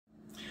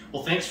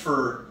Well, thanks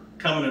for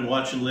coming and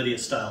watching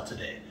Lydia's style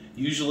today.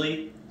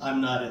 Usually I'm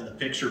not in the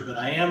picture, but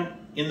I am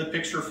in the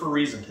picture for a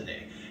reason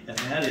today. And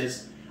that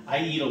is,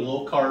 I eat a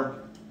low carb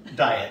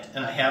diet,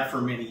 and I have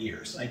for many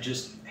years. I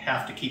just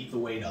have to keep the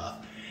weight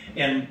off.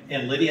 And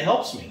Lydia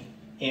helps me.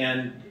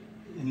 And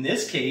in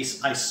this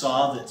case, I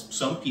saw that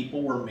some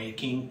people were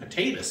making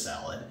potato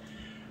salad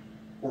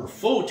or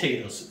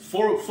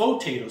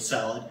faux-tato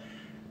salad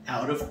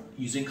out of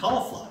using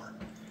cauliflower.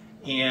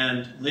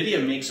 And Lydia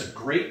makes a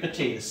great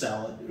potato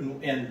salad.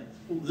 And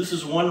this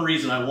is one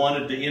reason I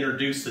wanted to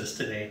introduce this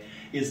today,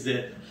 is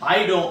that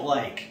I don't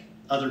like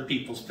other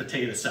people's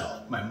potato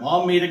salad. My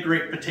mom made a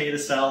great potato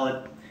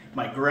salad.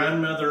 My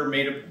grandmother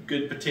made a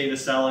good potato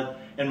salad.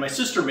 And my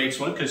sister makes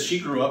one because she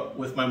grew up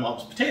with my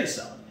mom's potato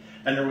salad.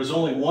 And there was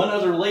only one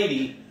other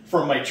lady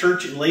from my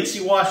church in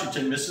Lacey,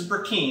 Washington, Mrs.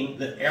 Burkeen,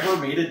 that ever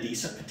made a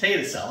decent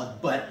potato salad.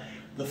 But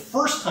the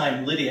first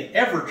time Lydia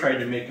ever tried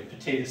to make a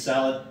potato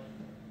salad,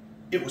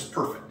 it was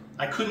perfect.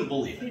 I couldn't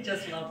believe it. You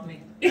just love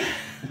me.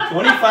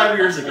 25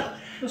 years ago.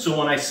 So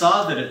when I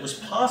saw that it was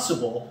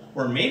possible,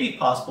 or maybe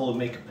possible, to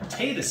make a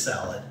potato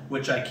salad,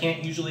 which I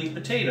can't usually eat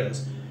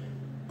potatoes,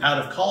 out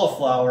of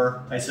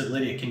cauliflower, I said,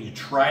 Lydia, can you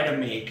try to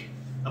make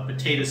a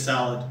potato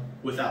salad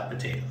without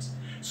potatoes?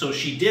 So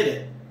she did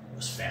it. It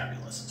was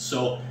fabulous.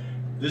 So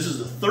this is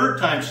the third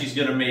time she's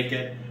going to make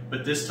it,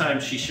 but this time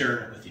she's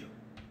sharing it with you.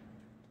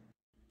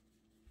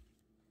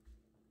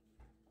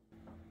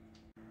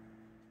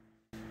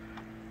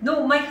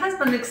 No, my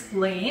husband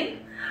explained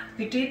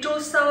potato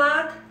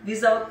salad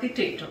without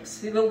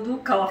potatoes. We will do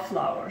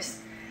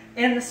cauliflowers.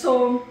 And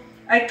so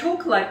I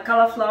took like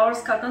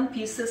cauliflowers cut in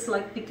pieces,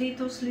 like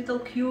potatoes, little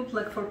cube,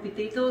 like for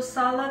potato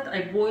salad.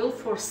 I boiled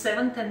for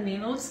 7-10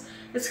 minutes.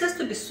 It has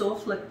to be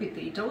soft like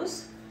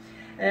potatoes.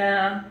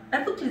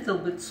 I put a little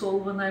bit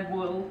salt when I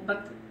boil,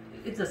 but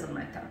it doesn't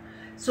matter.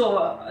 So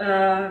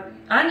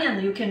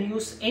onion, you can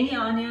use any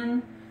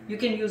onion. You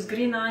can use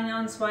green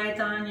onions, white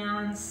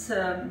onions.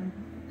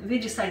 We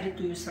decided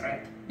to use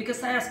red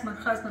because I asked my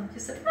husband. He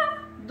said,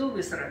 do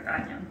with red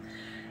onion.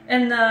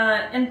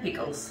 And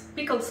pickles.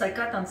 Pickles I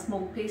cut on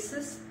small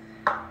pieces.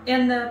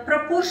 And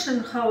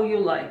proportion how you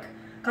like.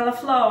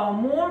 Cauliflower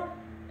more,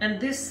 and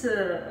this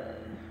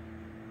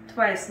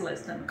twice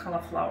less than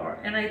cauliflower.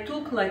 And I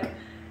took like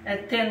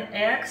 10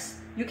 eggs.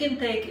 You can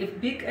take, if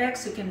big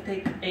eggs, you can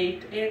take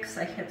 8 eggs.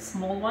 I had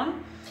small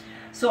one.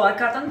 So I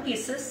cut on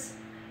pieces,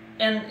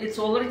 and it's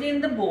already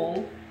in the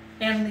bowl.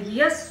 And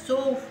yes, so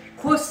of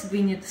course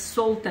we need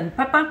salt and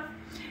pepper.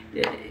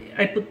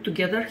 I put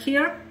together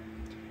here.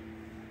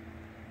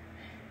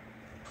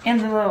 And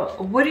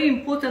very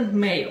important,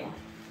 mayo.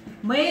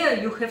 Mayo,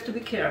 you have to be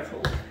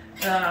careful.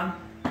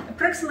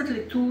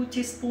 Approximately 2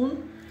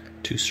 teaspoons.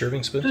 2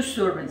 serving spoons? 2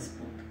 serving spoons.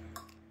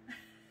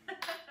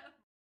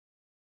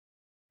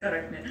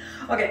 Correct me.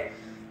 Okay,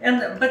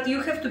 but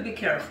you have to be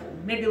careful,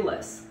 maybe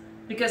less.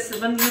 Because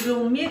when you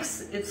will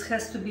mix, it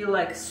has to be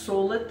like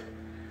solid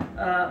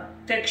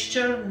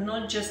texture,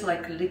 not just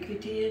like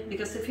liquidy.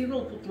 Because if you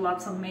will put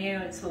lots of mayo,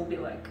 it will be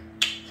like...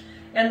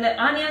 And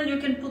the onion, you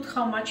can put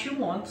how much you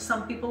want.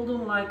 Some people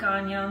don't like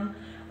onion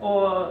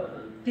or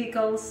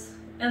pickles.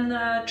 And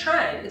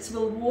try it. It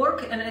will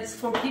work, and it's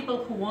for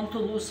people who want to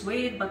lose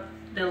weight, but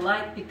they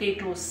like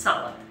potato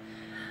salad.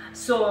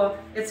 So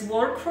it's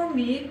work for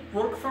me,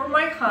 work for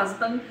my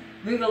husband.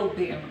 We will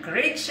be in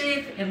great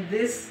shape in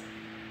this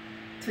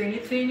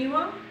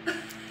 2021.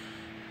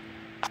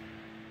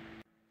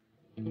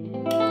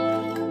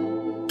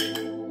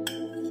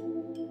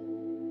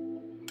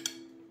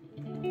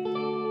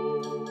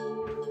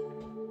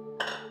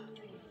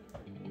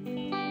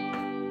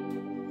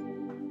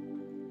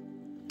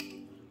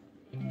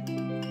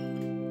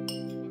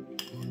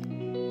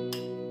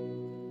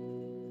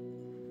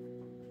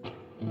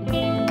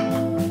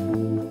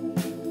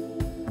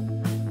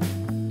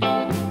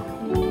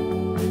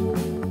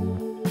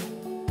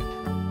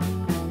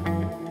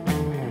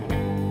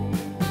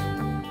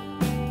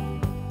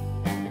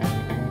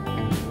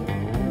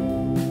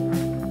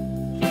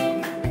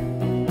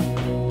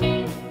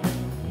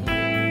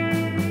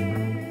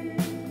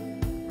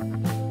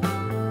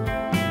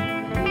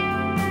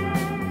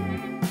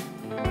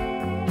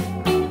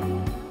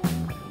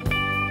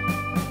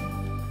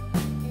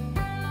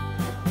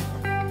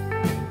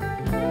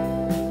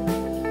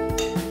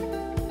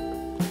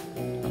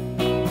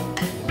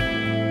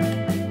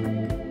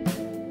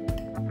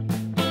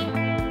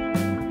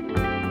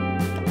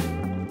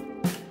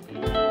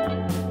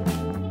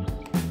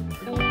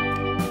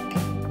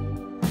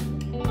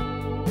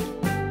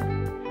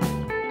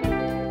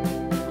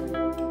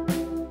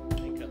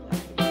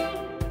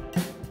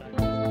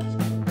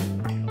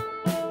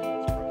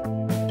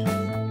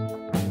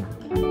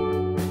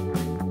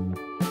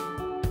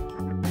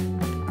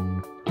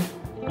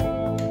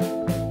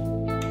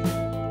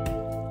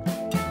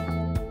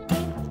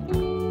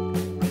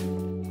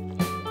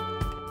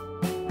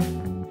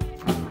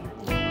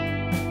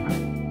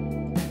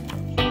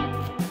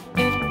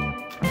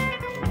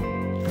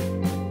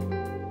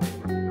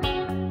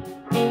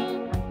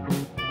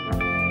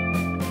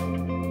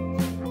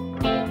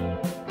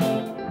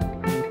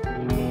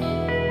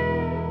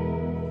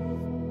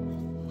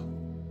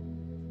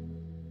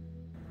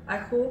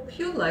 hope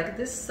you like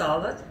this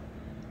salad.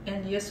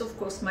 And yes, of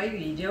course, my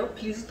video.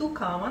 Please do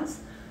comments,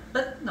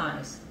 but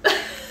nice.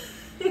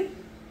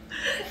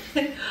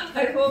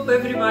 I hope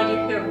everybody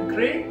have a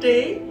great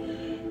day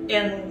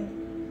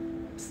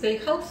and stay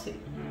healthy.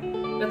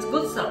 That's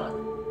good salad,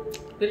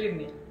 believe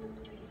me.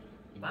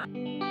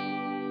 Bye.